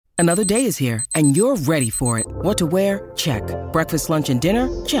Another day is here, and you're ready for it. What to wear? Check. Breakfast, lunch, and dinner?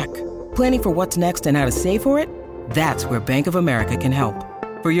 Check. Planning for what's next and how to save for it? That's where Bank of America can help.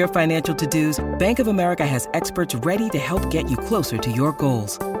 For your financial to-dos, Bank of America has experts ready to help get you closer to your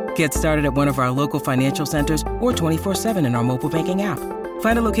goals. Get started at one of our local financial centers or 24/7 in our mobile banking app.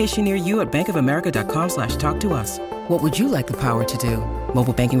 Find a location near you at bankofamerica.com/talktous. What would you like the power to do?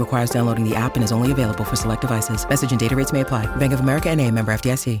 Mobile banking requires downloading the app and is only available for select devices. Message and data rates may apply. Bank of America N.A., member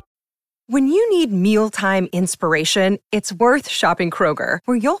FDIC. When you need mealtime inspiration, it's worth shopping Kroger,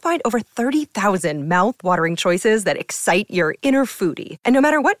 where you'll find over 30,000 mouth-watering choices that excite your inner foodie. And no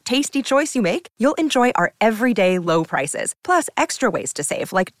matter what tasty choice you make, you'll enjoy our everyday low prices, plus extra ways to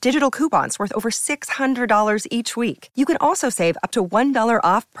save, like digital coupons worth over $600 each week. You can also save up to $1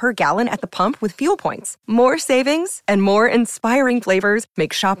 off per gallon at the pump with fuel points. More savings and more inspiring flavors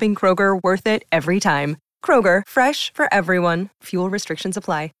make shopping Kroger worth it every time. Kroger, fresh for everyone. Fuel restrictions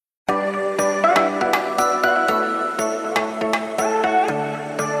apply.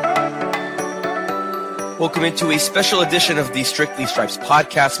 Welcome into a special edition of the Strictly Stripes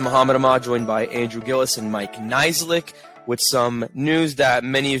podcast. Muhammad Ahmad, joined by Andrew Gillis and Mike Neislick, with some news that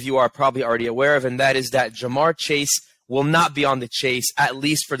many of you are probably already aware of, and that is that Jamar Chase will not be on the chase, at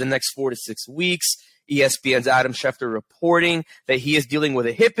least for the next 4 to 6 weeks. ESPN's Adam Schefter reporting that he is dealing with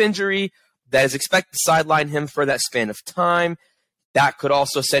a hip injury that is expected to sideline him for that span of time. That could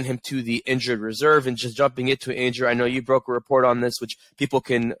also send him to the injured reserve. And just jumping into Andrew, I know you broke a report on this, which people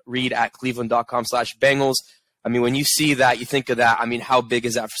can read at cleveland.com/Bengals. I mean, when you see that, you think of that. I mean, how big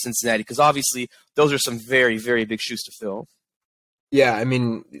is that for Cincinnati? Because obviously those are some very, very big shoes to fill. Yeah, I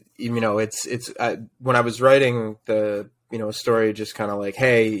mean, it's when I was writing the, story, just kind of like,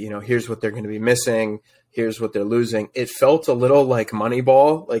 hey, here's what they're going to be missing. Here's what they're losing. It felt a little like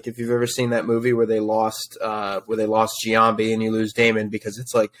Moneyball, like if you've ever seen that movie where they lost Giambi and you lose Damon, because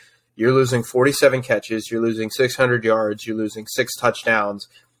it's like you're losing 47 catches, you're losing 600 yards, you're losing 6 touchdowns,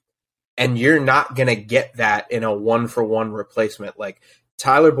 and you're not going to get that in a 1-for-1 replacement. Like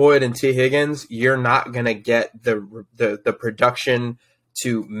Tyler Boyd and T. Higgins, you're not going to get the production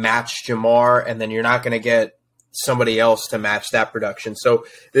to match Jamar, and then you're not going to get somebody else to match that production. So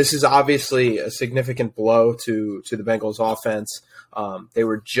this is obviously a significant blow to the Bengals offense. They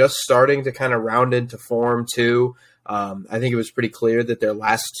were just starting to kind of round into form too. I think it was pretty clear that their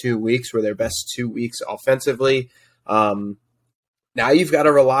last 2 weeks were their best 2 weeks offensively. Now you've got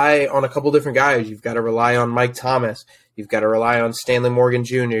to rely on a couple different guys. You've got to rely on Mike Thomas. You've got to rely on Stanley Morgan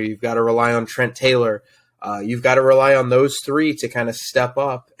Jr. You've got to rely on Trent Taylor. You've got to rely on those three to kind of step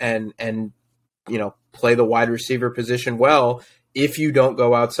up and play the wide receiver position well if you don't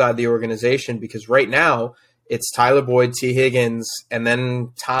go outside the organization, because right now it's Tyler Boyd, T. Higgins, and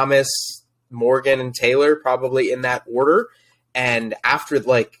then Thomas, Morgan, and Taylor, probably in that order. And after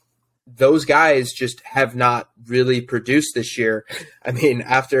those guys just have not really produced this year. I mean,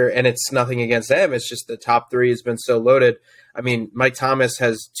 and it's nothing against them. It's just the top three has been so loaded. I mean, Mike Thomas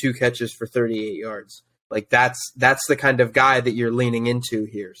has 2 catches for 38 yards. Like that's the kind of guy that you're leaning into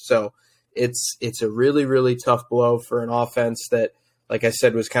here. So it's a really, really tough blow for an offense that, like I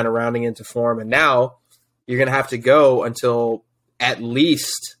said, was kind of rounding into form. And now you're going to have to go until at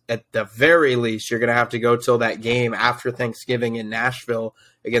the very least, you're going to have to go till that game after Thanksgiving in Nashville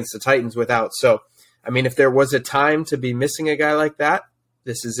against the Titans without. So, I mean, if there was a time to be missing a guy like that,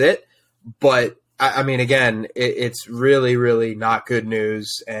 this is it. But, I mean, again, it's really, really not good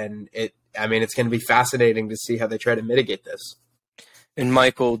news. And it's going to be fascinating to see how they try to mitigate this. And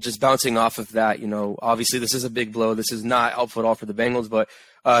Michael, just bouncing off of that, obviously this is a big blow. This is not helpful at all for the Bengals, but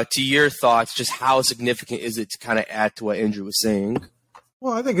to your thoughts, just how significant is it to kind of add to what Andrew was saying?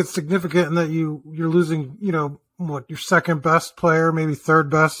 Well, I think it's significant in that you're losing, your second best player, maybe third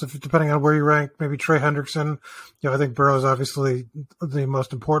best, depending on where you rank, maybe Trey Hendrickson. I think Burrow's obviously the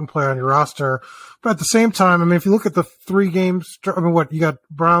most important player on your roster. But at the same time, I mean, if you look at the 3 games, you got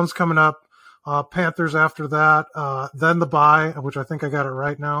Browns coming up, Panthers after that, then the bye, which I think I got it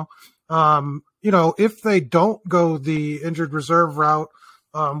right now. If they don't go the injured reserve route,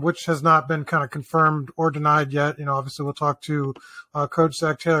 which has not been kind of confirmed or denied yet, obviously we'll talk to Coach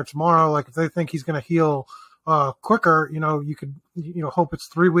Zach Taylor tomorrow. Like if they think he's going to heal quicker, you could, hope it's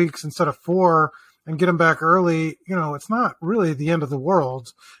 3 weeks instead of 4 and get him back early. It's not really the end of the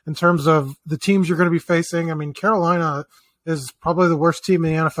world in terms of the teams you're going to be facing. I mean, Carolina is probably the worst team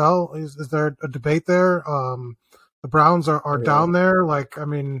in the NFL. Is there a debate there? The Browns are down there.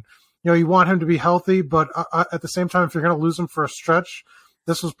 You want him to be healthy, but at the same time, if you're going to lose him for a stretch,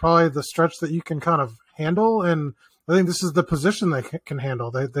 this was probably the stretch that you can kind of handle. And I think this is the position they can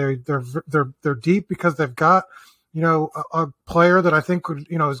handle. They're deep because they've got a player that I think could,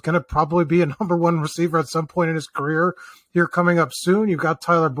 is going to probably be a number one receiver at some point in his career here coming up soon. You've got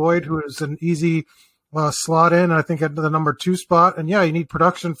Tyler Boyd, who is an easy slot in, I think, at the number 2 spot. And yeah, you need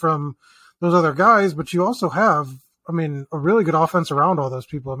production from those other guys, but you also have, a really good offense around all those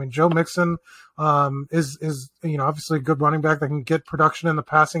people. Joe Mixon is obviously a good running back that can get production in the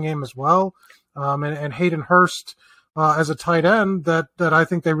passing game as well. And Hayden Hurst as a tight end that I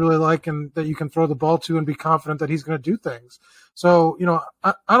think they really like and that you can throw the ball to and be confident that he's going to do things. So,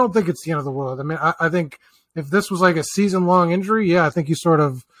 I don't think it's the end of the world. I think if this was like a season-long injury, yeah, I think you sort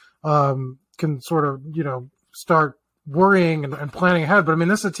of can sort of, start worrying and planning ahead. But,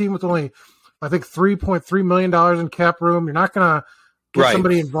 this is a team with only, I think, $3.3 million in cap room. You're not going to get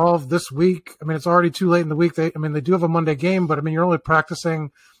somebody involved this week. It's already too late in the week. They do have a Monday game, but, you're only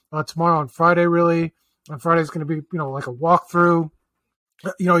practicing tomorrow and Friday, really. On Friday is going to be, like a walkthrough.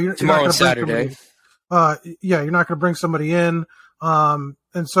 You're tomorrow and Saturday. You're not going to bring somebody in. And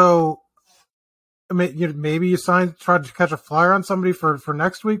so maybe you try to catch a flyer on somebody for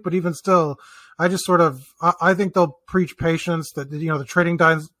next week, but even still, I just I think they'll preach patience that, the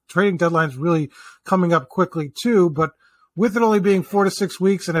trading deadline's really coming up quickly too, but with it only being 4 to 6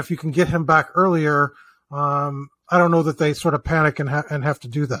 weeks, and if you can get him back earlier, I don't know that they sort of panic and have to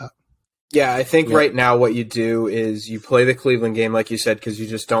do that. Yeah, I think right now what you do is you play the Cleveland game, like you said, because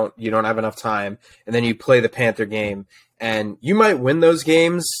you don't have enough time, and then you play the Panther game, and you might win those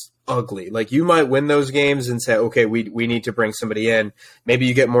games ugly. Like, you might win those games and say, okay, we need to bring somebody in. Maybe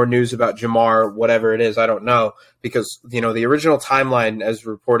you get more news about Jamar, whatever it is, I don't know, because the original timeline, as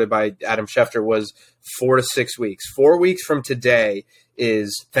reported by Adam Schefter, was 4 to 6 weeks. 4 weeks from today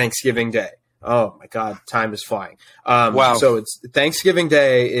is Thanksgiving Day. Oh my God, time is flying. Wow. So it's Thanksgiving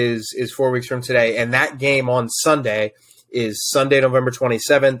Day is 4 weeks from today, and that game on Sunday is Sunday, November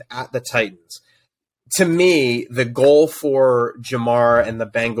 27th at the Titans. To me, the goal for Jamar and the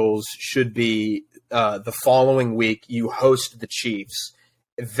Bengals should be the following week you host the Chiefs.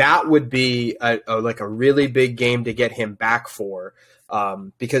 That would be a really big game to get him back for,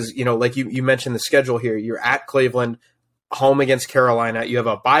 because like you mentioned the schedule here. You're at Cleveland, home against Carolina. You have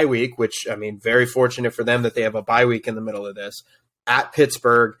a bye week, which, very fortunate for them that they have a bye week in the middle of this, at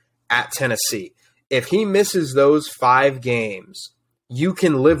Pittsburgh, at Tennessee. If he misses those 5 games, you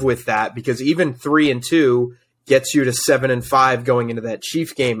can live with that, because even 3-2 gets you to 7-5 going into that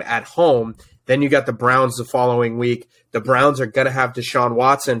Chief game at home. Then you got the Browns the following week. The Browns are going to have Deshaun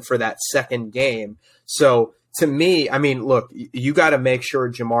Watson for that second game. So to me, look, you got to make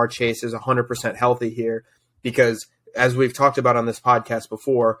sure Jamar Chase is 100% healthy here, because as we've talked about on this podcast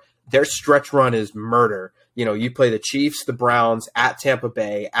before, their stretch run is murder. You play the Chiefs, the Browns, at Tampa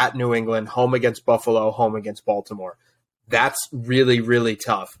Bay, at New England, home against Buffalo, home against Baltimore. That's really, really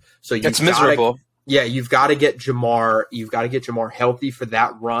tough. So that's miserable. You've got to get Jamar. You've got to get Jamar healthy for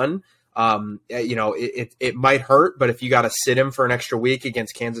that run. It might hurt, but if you got to sit him for an extra week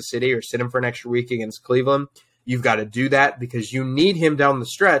against Kansas City or sit him for an extra week against Cleveland, you've got to do that, because you need him down the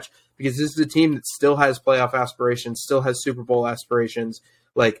stretch. Because this is a team that still has playoff aspirations, still has Super Bowl aspirations.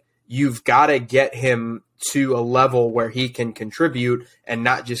 Like, you've got to get him to a level where he can contribute and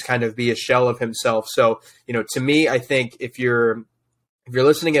not just kind of be a shell of himself. So, to me, I think if you're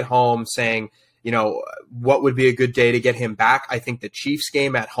listening at home saying, what would be a good day to get him back, I think the Chiefs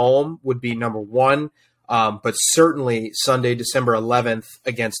game at home would be number one. But certainly Sunday, December 11th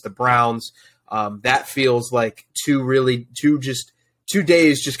against the Browns, that feels like 2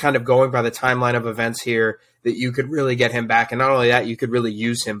 days just kind of going by the timeline of events here that you could really get him back. And not only that, you could really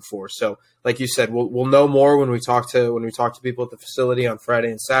use him for. So like you said, we'll know more when we talk to people at the facility on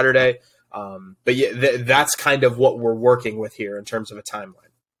Friday and Saturday. But yeah, that's kind of what we're working with here in terms of a timeline.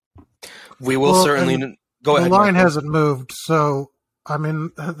 We will certainly go ahead. The line hasn't moved. So, I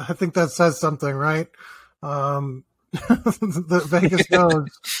think that says something, right? The Vegas knows,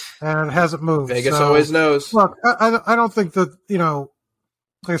 and it hasn't moved. Vegas always knows. Look, I don't think that,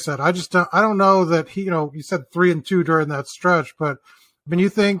 like I said, I don't know that he, you said 3-2 during that stretch, but you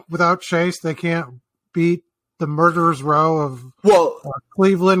think without Chase they can't beat the murderer's row of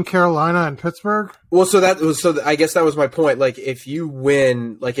Cleveland, Carolina, and Pittsburgh? Well, I guess that was my point. Like, if you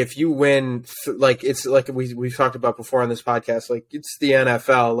win, it's like we've talked about before on this podcast. Like, it's the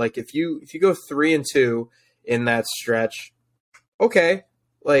NFL. Like, if you go 3-2 in that stretch, okay,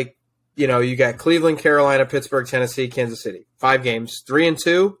 you got Cleveland, Carolina, Pittsburgh, Tennessee, Kansas City, 5 games,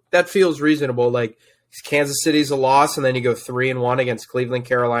 3-2. That feels reasonable. Like, Kansas City's a loss, and then you go 3-1 against Cleveland,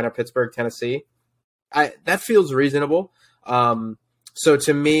 Carolina, Pittsburgh, Tennessee. That feels reasonable. So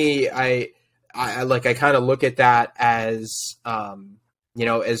to me, I kind of look at that as,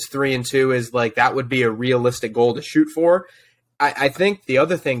 as 3-2 is like, that would be a realistic goal to shoot for. I think the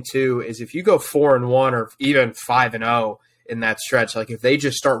other thing too is if you go 4-1 or even 5-0 in that stretch, like if they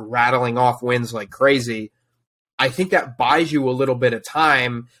just start rattling off wins like crazy, I think that buys you a little bit of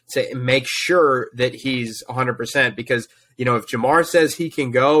time to make sure that he's 100%. Because if Jamar says he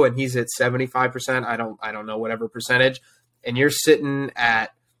can go and he's at 75%, I don't know whatever percentage, and you're sitting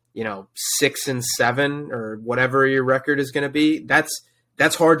at 6-7 or whatever your record is going to be,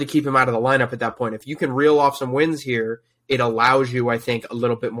 that's hard to keep him out of the lineup at that point. If you can reel off some wins here, it allows you, I think, a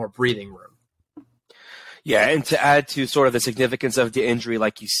little bit more breathing room. Yeah, and to add to sort of the significance of the injury,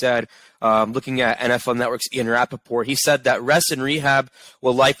 like you said, looking at NFL Network's Ian Rappaport, he said that rest and rehab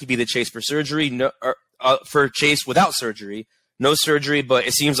will likely be the chase for surgery, for Chase without surgery. No surgery, but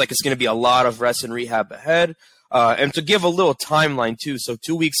it seems like it's going to be a lot of rest and rehab ahead. And to give a little timeline, too, so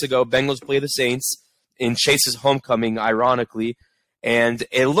 2 weeks ago, Bengals played the Saints in Chase's homecoming, ironically. And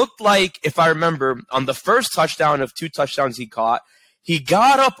it looked like, if I remember, on the first touchdown of 2 touchdowns he caught, he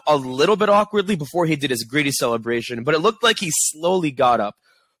got up a little bit awkwardly before he did his gritty celebration, but it looked like he slowly got up.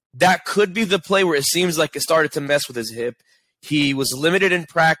 That could be the play where it seems like it started to mess with his hip. He was limited in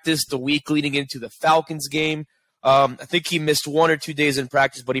practice the week leading into the Falcons game. I think he missed 1 or 2 days in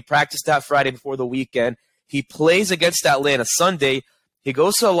practice, but he practiced that Friday before the weekend. He plays against Atlanta Sunday. He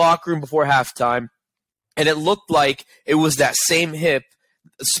goes to the locker room before halftime, and it looked like it was that same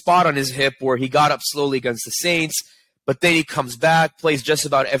spot on his hip where he got up slowly against the Saints, but then he comes back, plays just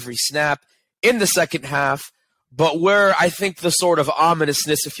about every snap in the second half. But where I think the sort of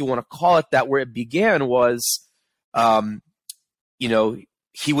ominousness, if you want to call it that, where it began was,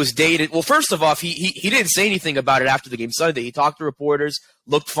 he was dated. Well, first of all, he didn't say anything about it after the game Sunday. He talked to reporters,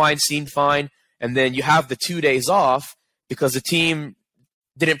 looked fine, seemed fine, and then you have the 2 days off because the team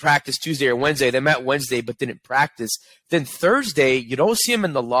didn't practice Tuesday or Wednesday. They met Wednesday but didn't practice. Then Thursday, you don't see him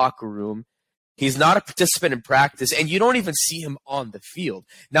in the locker room. He's not a participant in practice, and you don't even see him on the field.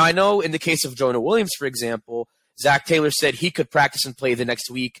 Now, I know in the case of Jonah Williams, for example, Zach Taylor said he could practice and play the next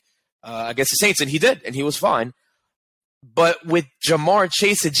week against the Saints, and he did, and he was fine. But with Jamar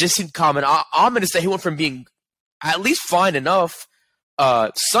Chase, it just seemed ominous that he went from being at least fine enough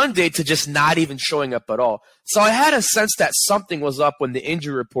Sunday to just not even showing up at all. So I had a sense that something was up when the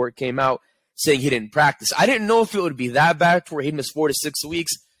injury report came out saying he didn't practice. I didn't know if it would be that bad to where he'd miss 4 to 6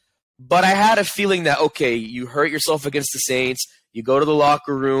 weeks, but I had a feeling that, okay, you hurt yourself against the Saints, you go to the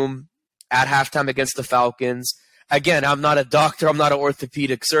locker room at halftime against the Falcons. Again, I'm not a doctor, I'm not an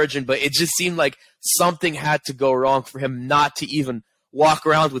orthopedic surgeon, but it just seemed like something had to go wrong for him not to even walk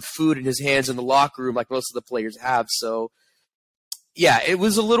around with food in his hands in the locker room like most of the players have. So, yeah, it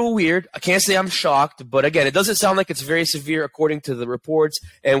was a little weird. I can't say I'm shocked, but again, it doesn't sound like it's very severe according to the reports,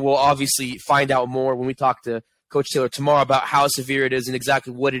 and we'll obviously find out more when we talk to Coach Taylor tomorrow about how severe it is and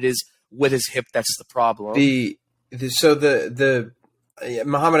exactly what it is with his hip that's the problem.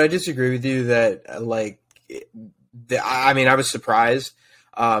 Muhammad, I disagree with you that I was surprised.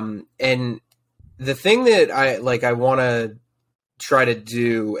 And the thing that I want to try to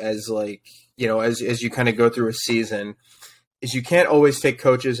do as you kind of go through a season is you can't always take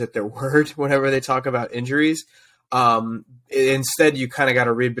coaches at their word whenever they talk about injuries. Instead, you kind of got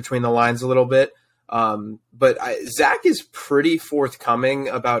to read between the lines a little bit. But Zach is pretty forthcoming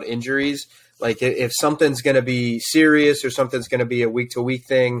about injuries. Like if something's going to be serious or something's going to be a week-to-week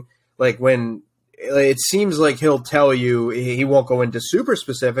thing, like when it seems like he'll tell you, he won't go into super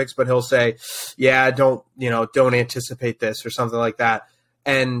specifics, but he'll say, yeah, don't anticipate this or something like that.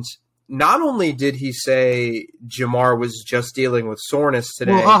 And not only did he say Jamar was just dealing with soreness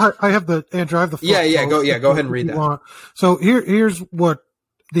today. Well, I have the Andrew. I have the go ahead and read that. So here's what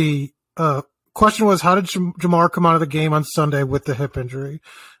the question was: how did Jamar come out of the game on Sunday with the hip injury?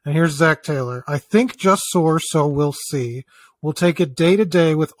 And here's Zach Taylor. I think just sore, so we'll see. We'll take it day to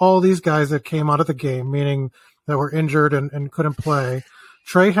day with all these guys that came out of the game, meaning that were injured and couldn't play.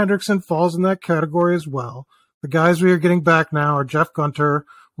 Trey Hendrickson falls in that category as well. The guys we are getting back now are Jeff Gunter,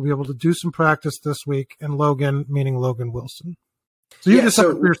 will be able to do some practice this week, and Logan, meaning Logan Wilson. So you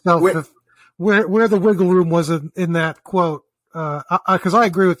decide for yourself where the wiggle room was in that quote. Because I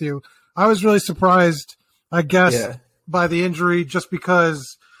agree with you. I was really surprised, I guess, by the injury just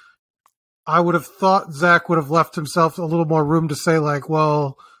because I would have thought Zach would have left himself a little more room to say,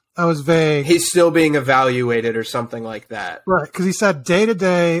 well, I was vague. He's still being evaluated or something like that. Right, because he said day to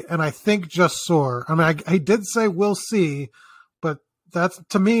day, and I think just sore. I mean, he did say we'll see, but that's,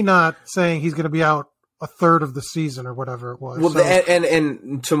 to me, not saying he's going to be out a third of the season or whatever it was. Well, so,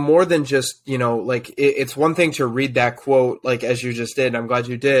 and to more than just, it's one thing to read that quote, as you just did, and I'm glad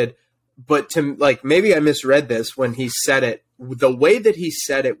you did, but to, maybe I misread this when he said it the way that he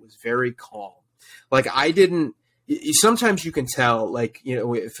said it was very calm. Like I didn't. Sometimes you can tell, like, you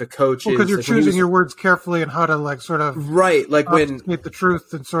know, if a coach is, because you're like, choosing your words carefully and how to like sort of right, like when the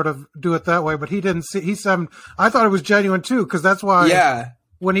truth and sort of do it that way. But he didn't see. He said, I thought it was genuine too, because that's why. Yeah.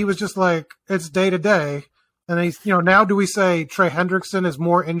 When he was just like, it's day to day, and he's, you know, now do we say Trey Hendrickson is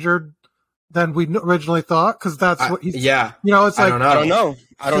more injured than we originally thought? Because that's what he's. Yeah. You know, it's like I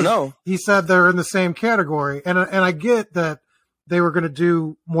don't know. He said they're in the same category, and I get that they were going to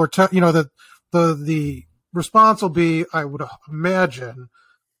do more. That the response will be, I would imagine,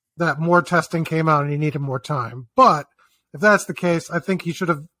 that more testing came out and he needed more time. But if that's the case, I think he should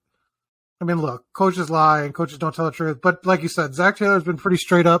have. I mean, look, coaches lie and coaches don't tell the truth. But like you said, Zach Taylor's been pretty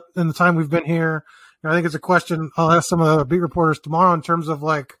straight up in the time we've been here. And I think it's a question I'll ask some of the beat reporters tomorrow in terms of,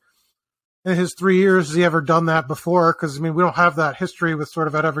 like, in his 3 years, has he ever done that before? Because, I mean, we don't have that history with sort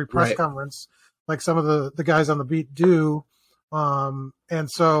of at every press conference like some of the guys on the beat do. And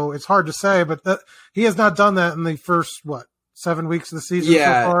so it's hard to say, but he has not done that in the first, 7 weeks of the season so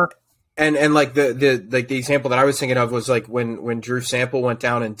far. And like the example that I was thinking of was like when Drew Sample went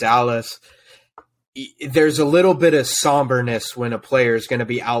down in Dallas, there's a little bit of somberness when a player is going to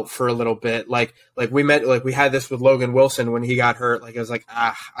be out for a little bit. Like we had this with Logan Wilson when he got hurt. Like I was like,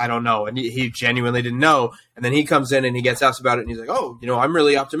 I don't know. And he genuinely didn't know. And then he comes in and he gets asked about it and he's like, oh, you know, I'm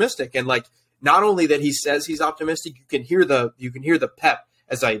really optimistic. And like, not only that he says he's optimistic, you can hear the pep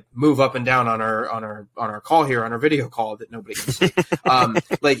as I move up and down on our call here, on our video call that nobody can see.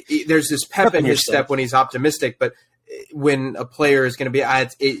 Like there's this pep in his step when he's optimistic, but when a player is going to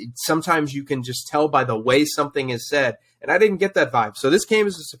be, sometimes you can just tell by the way something is said. And I didn't get that vibe. So this came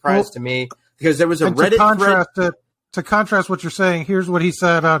as a surprise to me because there was a Reddit thread. To contrast what you're saying, here's what he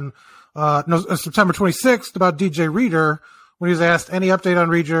said on September 26th about DJ Reader. When he was asked, any update on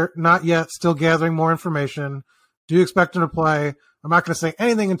Reader? Not yet, still gathering more information. Do you expect him to play? I'm not going to say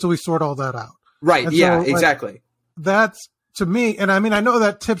anything until we sort all that out. Right, and yeah, so, exactly. That's, to me, and I mean, I know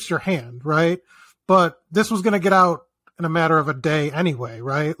that tips your hand, right? But this was going to get out in a matter of a day anyway,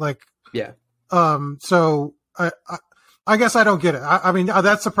 right? Like, yeah. So I guess I don't get it. I mean,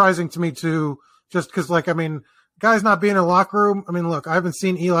 that's surprising to me too, just because, like, I mean, guys not being in the locker room. I mean, look, I haven't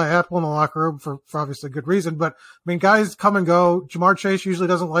seen Eli Apple in the locker room for obviously good reason, but I mean, guys come and go. Jamar Chase usually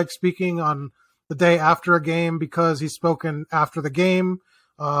doesn't like speaking on the day after a game because he's spoken after the game.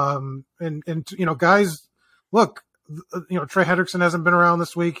 And you know, guys, look, you know, Trey Hendrickson hasn't been around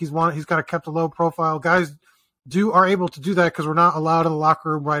this week. He's kind of kept a low profile. Guys are able to do that because we're not allowed in the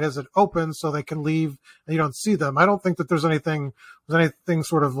locker room right as it opens, so they can leave and you don't see them. I don't think that there's anything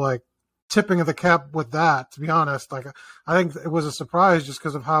sort of like tipping of the cap with that, to be honest. Like, I think it was a surprise just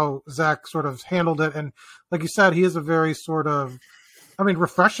because of how Zach sort of handled it. And like you said, he is a very sort of, I mean,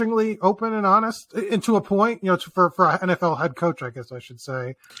 refreshingly open and honest, and to a point, you know, for an NFL head coach, I guess I should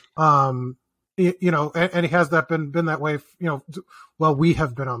say. You know, and he has been that way, you know, while we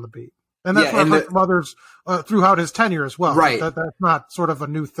have been on the beat. And that's what I've heard from others throughout his tenure as well. Right. That's not sort of a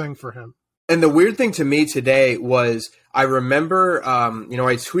new thing for him. And the weird thing to me today was I remember, you know,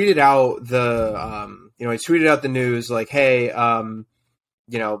 I tweeted out the news like, hey,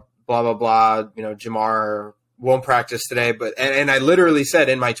 you know, blah, blah, blah, you know, Jamar won't practice today. But, and I literally said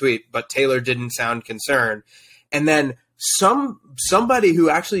in my tweet, but Taylor didn't sound concerned. And then somebody who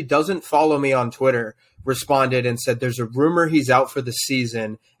actually doesn't follow me on Twitter responded and said, there's a rumor he's out for the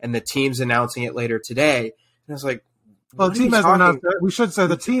season and the team's announcing it later today. And I was like, well, the team has not. We should say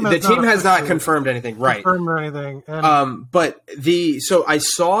the team has not confirmed anything, right? Confirmed or anything. And but so I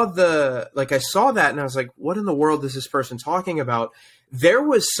saw that, and I was like, "What in the world is this person talking about?" There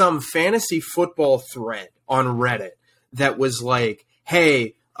was some fantasy football thread on Reddit that was like,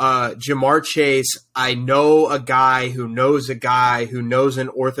 "Hey, Jamar Chase, I know a guy who knows an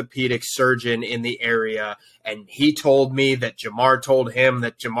orthopedic surgeon in the area, and he told me that Jamar told him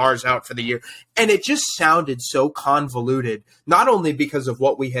that Jamar's out for the year." And it just sounded so convoluted, not only because of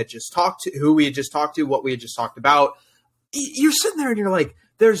what we had just talked to, who we had just talked to, what we had just talked about. You're sitting there and you're like,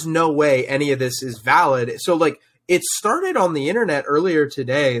 there's no way any of this is valid. So like, it started on the internet earlier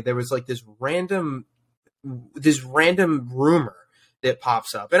today. There was like this random rumor that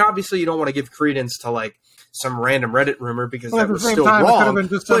pops up. And obviously you don't want to give credence to like some random Reddit rumor because that was still wrong. It could have been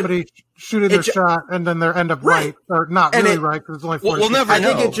just somebody shooting their shot and then they end up right or not really right because it's only 40. We'll never know.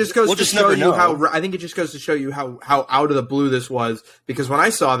 I think it just goes to show you how out of the blue this was, because when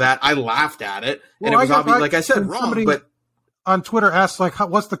I saw that, I laughed at it. And it was obvious, like I said, wrong. But on Twitter asked like,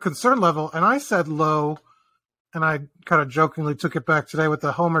 what's the concern level? And I said low. And I kind of jokingly took it back today with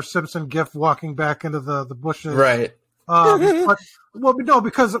the Homer Simpson gif walking back into the bushes. Right.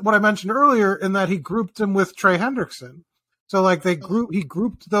 Because what I mentioned earlier in that he grouped him with Trey Hendrickson. So like he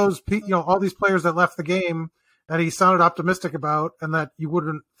grouped those, all these players that left the game that he sounded optimistic about and that you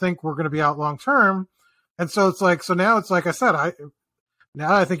wouldn't think were going to be out long term. And so it's like, so now it's like I said,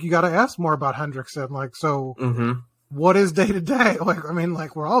 I think you got to ask more about Hendrickson. Like, so what is day to day? Like, I mean,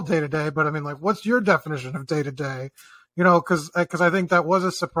 like we're all day to day, but I mean, like, what's your definition of day to day? Because I think that was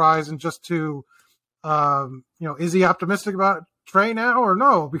a surprise, and just to, is he optimistic about Trey now or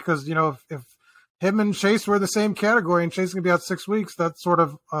no? Because if him and Chase were the same category and Chase is gonna be out 6 weeks, that's sort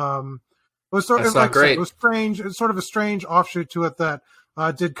of it was not great. It was strange. It's sort of a strange offshoot to it that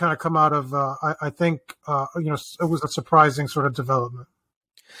did kind of come out of I think it was a surprising sort of development.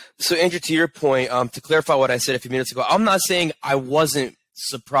 So Andrew, to your point, to clarify what I said a few minutes ago, I'm not saying I wasn't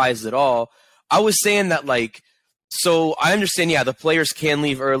surprised at all. I was saying that so I understand, the players can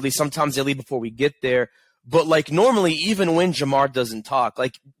leave early. Sometimes they leave before we get there. But, normally, even when Jamar doesn't talk,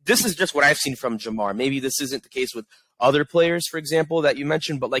 this is just what I've seen from Jamar. Maybe this isn't the case with other players, for example, that you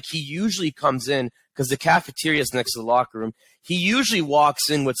mentioned. But, he usually comes in because the cafeteria is next to the locker room. He usually walks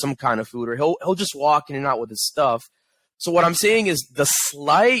in with some kind of food, or he'll just walk in and out with his stuff. So what I'm saying is the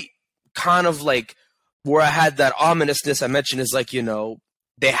slight kind of, where I had that ominousness I mentioned is,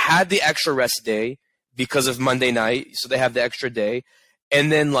 they had the extra rest day because of Monday night, so they have the extra day. And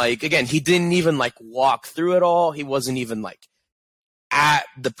then, again, he didn't even, walk through it all. He wasn't even, at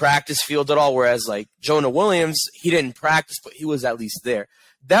the practice field at all, whereas, Jonah Williams, he didn't practice, but he was at least there.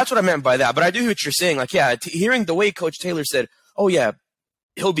 That's what I meant by that. But I do hear what you're saying. Hearing the way Coach Taylor said, oh, yeah,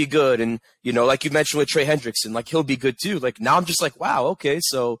 he'll be good. And, like you mentioned with Trey Hendrickson, he'll be good too. Now I'm just wow, okay,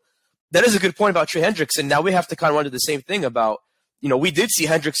 so that is a good point about Trey Hendrickson. Now we have to kind of run to the same thing about, we did see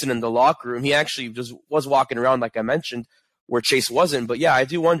Hendrickson in the locker room. He actually just was walking around, like I mentioned, where Chase wasn't. But, I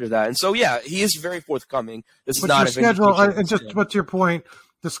do wonder that. And so, he is very forthcoming. This is not a schedule. And just to your point,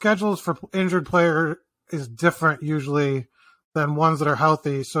 the schedules for injured player is different usually than ones that are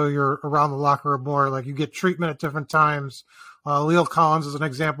healthy. So you're around the locker room more. You get treatment at different times. Leo Collins is an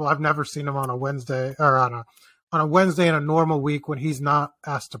example. I've never seen him on a Wednesday or on a Wednesday in a normal week when he's not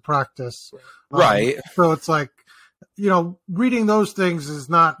asked to practice. Right. So it's reading those things is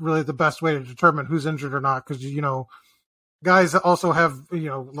not really the best way to determine who's injured or not, because, guys also have,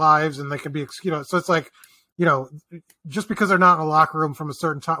 lives and they can be, so it's just because they're not in a locker room from a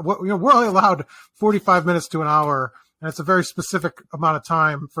certain time, we're only allowed 45 minutes to an hour, and it's a very specific amount of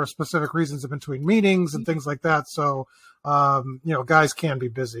time for specific reasons in between meetings and things like that. So, guys can be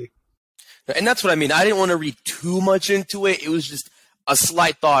busy. And that's what I mean. I didn't want to read too much into it. It was just a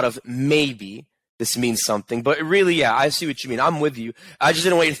slight thought of maybe this means something. But really, I see what you mean. I'm with you. I just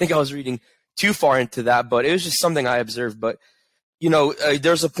didn't want you to think I was reading too far into that, but it was just something I observed. But,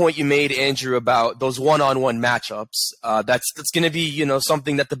 there's a point you made, Andrew, about those one-on-one matchups. That's going to be,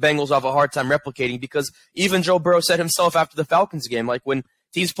 something that the Bengals have a hard time replicating, because even Joe Burrow said himself after the Falcons game, when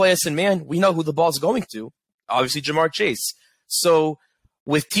teams play us in man, we know who the ball's going to. Obviously, Jamar Chase. So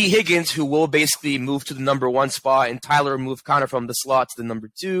with T. Higgins, who will basically move to the number 1 spot, and Tyler will move kind of from the slot to the number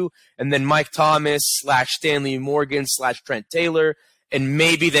 2, and then Mike Thomas / Stanley Morgan / Trent Taylor, and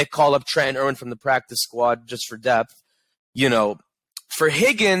maybe they call up Trent Irwin from the practice squad just for depth. For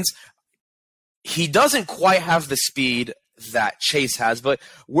Higgins, he doesn't quite have the speed that Chase has, but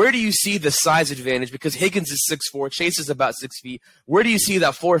where do you see the size advantage? Because Higgins is 6'4", Chase is about 6 feet. Where do you see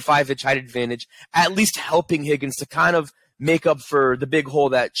that 4 or 5 inch height advantage, at least helping Higgins to kind of make up for the big hole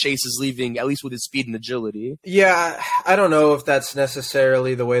that Chase is leaving, at least with his speed and agility? Yeah, I don't know if that's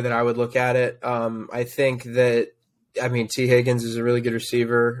necessarily the way that I would look at it. I think that, T. Higgins is a really good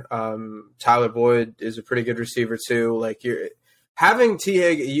receiver. Tyler Boyd is a pretty good receiver too. You're having T.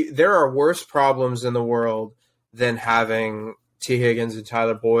 Higgins, there are worse problems in the world than having T. Higgins and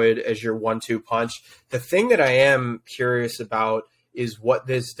Tyler Boyd as your 1-2 punch. The thing that I am curious about is what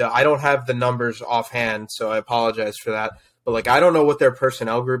this does. I don't have the numbers offhand, so I apologize for that. But I don't know what their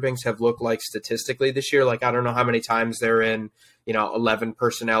personnel groupings have looked like statistically this year. I don't know how many times they're in, 11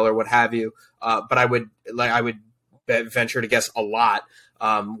 personnel or what have you. But I would venture to guess a lot.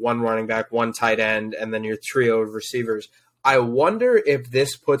 1 running back, 1 tight end, and then your trio of receivers. I wonder if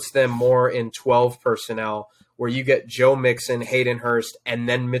this puts them more in 12 personnel, where you get Joe Mixon, Hayden Hurst, and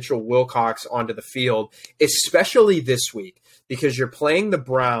then Mitchell Wilcox onto the field, especially this week, because you're playing the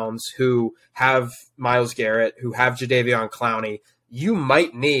Browns, who have Myles Garrett, who have Jadeveon Clowney. You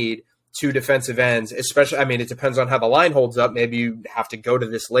might need 2 defensive ends, especially, it depends on how the line holds up. Maybe you have to go to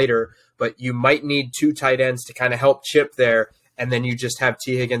this later, but you might need 2 tight ends to kind of help chip there, and then you just have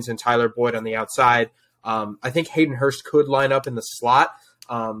T. Higgins and Tyler Boyd on the outside. I think Hayden Hurst could line up in the slot.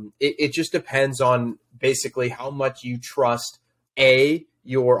 It just depends on basically how much you trust, A,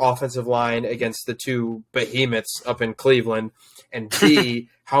 your offensive line against the two behemoths up in Cleveland, and B,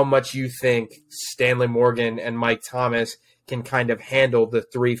 how much you think Stanley Morgan and Mike Thomas can kind of handle the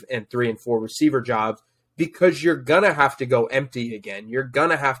 3 and 4 receiver jobs, because you're going to have to go empty again. You're going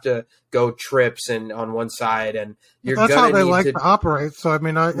to have to go trips and on one side, and you're going to That's how they like to operate. So, I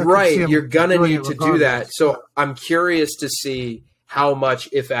mean, you're going to need to do that. So I'm curious to see how much,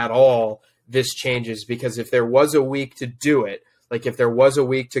 if at all, this changes, because if there was a week to do it, like if there was a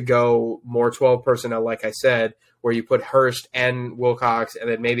week to go more 12 personnel, like I said, where you put Hurst and Wilcox and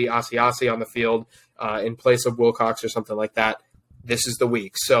then maybe Asiasi on the field in place of Wilcox or something like that, this is the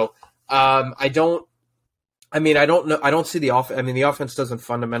week. So I don't know. I don't see the offense. I mean, the offense doesn't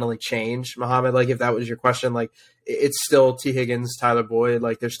fundamentally change, Mohammed. Like, if that was your question, like, it's still T. Higgins, Tyler Boyd.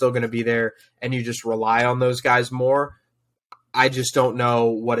 Like, they're still going to be there, and you just rely on those guys more. I just don't know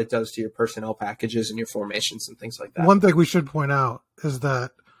what it does to your personnel packages and your formations and things like that. One thing we should point out is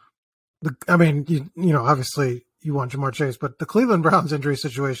that, you know, obviously you want Jamar Chase, but the Cleveland Browns injury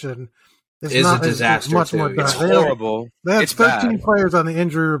situation is a disaster. It's much more bad. It's horrible. They had 13 players on the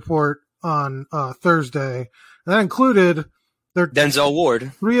injury report on Thursday, and that included their Denzel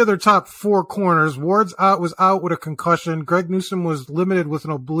Ward, 3 of their top 4 corners. Ward's was out with a concussion. Greg Newsome was limited with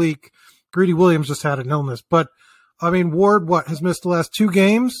an oblique. Greedy Williams just had an illness, but I mean, Ward, has missed the last 2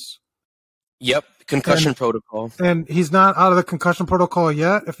 games? Yep, concussion protocol. And he's not out of the concussion protocol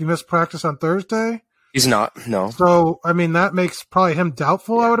yet if he missed practice on Thursday? He's not, no. So, I mean, that makes probably him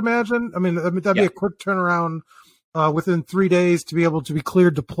doubtful, I would imagine. I mean, that'd be a quick turnaround within 3 days to be able to be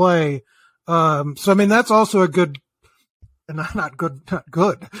cleared to play. So, I mean, that's also a good – and not good,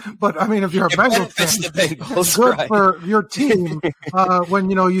 but I mean, if you're a Bengals fan, good right. for your team when,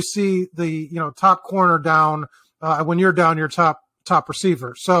 you know, you see the, you know, top corner down – when you're down your top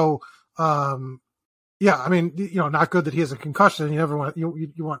receiver. So, yeah, I mean, you know, not good that he has a concussion. You never want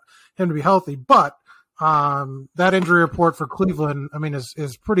you want him to be healthy, but that injury report for Cleveland, I mean,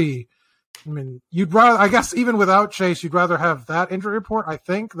 is pretty. I mean, you'd rather, I guess, even without Chase, you'd rather have that injury report, I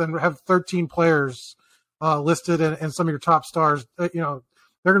think, than have 13 players listed and some of your top stars. You know,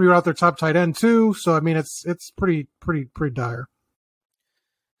 they're going to be out their top tight end too. So, I mean, it's pretty dire.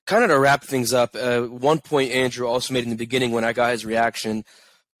 Kind of to wrap things up, one point Andrew also made in the beginning when I got his reaction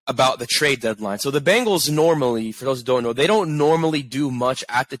about the trade deadline. So the Bengals normally, for those who don't know, they don't normally do much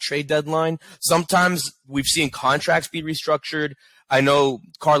at the trade deadline. Sometimes we've seen contracts be restructured. I know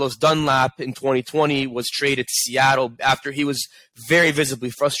Carlos Dunlap in 2020 was traded to Seattle after he was very visibly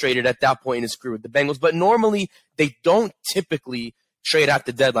frustrated at that point in his career with the Bengals. But normally they don't typically trade at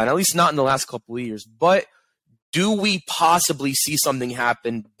the deadline, at least not in the last couple of years. But do we possibly see something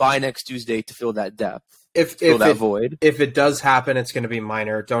happen by next Tuesday to fill that depth, fill that void? If it does happen, it's going to be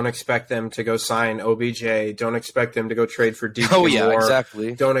minor. Don't expect them to go sign OBJ. Don't expect them to go trade for DJ Moore.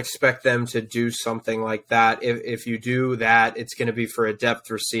 Exactly. Don't expect them to do something like that. If you do that, it's going to be for a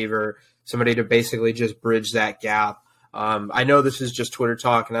depth receiver, somebody to basically just bridge that gap. I know this is just Twitter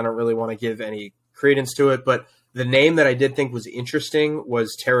talk, and I don't really want to give any credence to it, but the name that I did think was interesting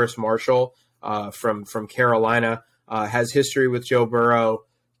was Terrace Marshall. From Carolina, has history with Joe Burrow,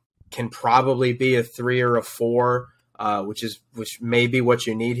 can probably be a 3 or a 4, which may be what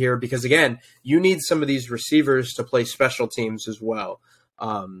you need here, because again, you need some of these receivers to play special teams as well.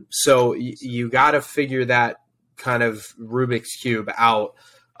 So you got to figure that kind of Rubik's Cube out.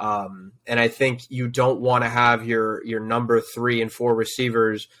 And I think you don't want to have your number 3 and 4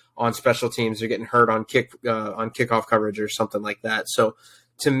 receivers on special teams or getting hurt on kickoff coverage or something like that. So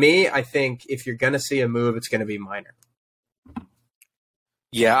to me, I think if you're going to see a move, it's going to be minor.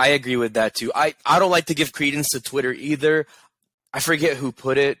 Yeah, I agree with that too. I don't like to give credence to Twitter either. I forget who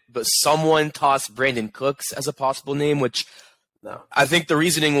put it, but someone tossed Brandon Cooks as a possible name, which I think the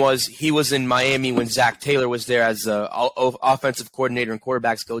reasoning was he was in Miami when Zach Taylor was there as an offensive coordinator and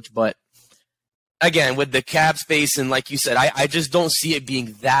quarterbacks coach. But again, with the cap space and like you said, I just don't see it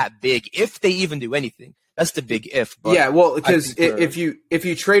being that big if they even do anything. That's the big if. But yeah, well, because if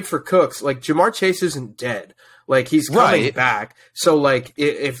you trade for Cooks, like Jamar Chase isn't dead. Like he's coming back. So like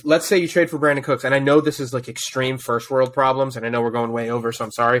if let's say you trade for Brandon Cooks, and I know this is like extreme first world problems, and I know we're going way over, so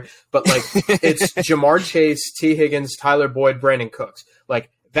I'm sorry. But like it's Jamar Chase, T. Higgins, Tyler Boyd, Brandon Cooks. Like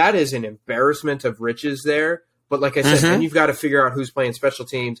that is an embarrassment of riches there. But like I said, then you've got to figure out who's playing special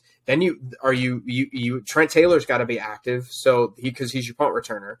teams. Then Trent Taylor's got to be active, so because he's your punt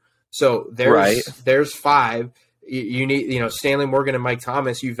returner. So there's 5. You need, Stanley Morgan and Mike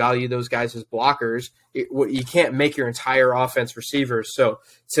Thomas. You value those guys as blockers. You can't make your entire offense receivers. So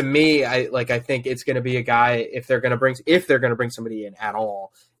to me, I think it's going to be a guy if they're going to bring somebody in at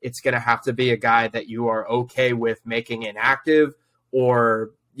all, it's going to have to be a guy that you are okay with making inactive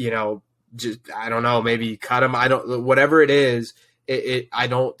or, you know, just, I don't know, maybe cut him. Whatever it is, I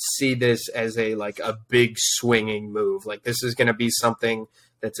don't see this as a big swinging move. Like, this is going to be something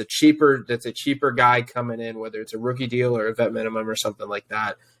that's a cheaper guy coming in, whether it's a rookie deal or a vet minimum or something like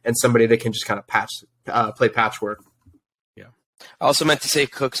that, and somebody that can just kind of play patchwork. Yeah. I also meant to say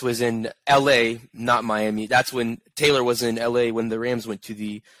Cooks was in LA, not Miami. That's when Taylor was in LA when the Rams went to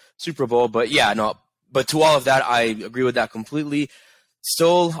the Super Bowl. But yeah, no, but to all of that, I agree with that completely.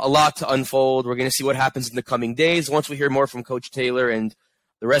 Still a lot to unfold. We're going to see what happens in the coming days. Once we hear more from Coach Taylor and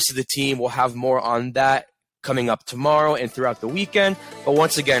the rest of the team, we'll have more on that coming up tomorrow and throughout the weekend. But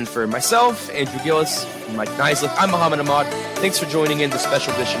once again, for myself, Andrew Gillis, and Mike Neislick, I'm Muhammad Ahmad. Thanks for joining in the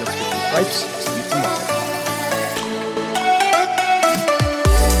special edition of Strictly Stripes. See you tomorrow.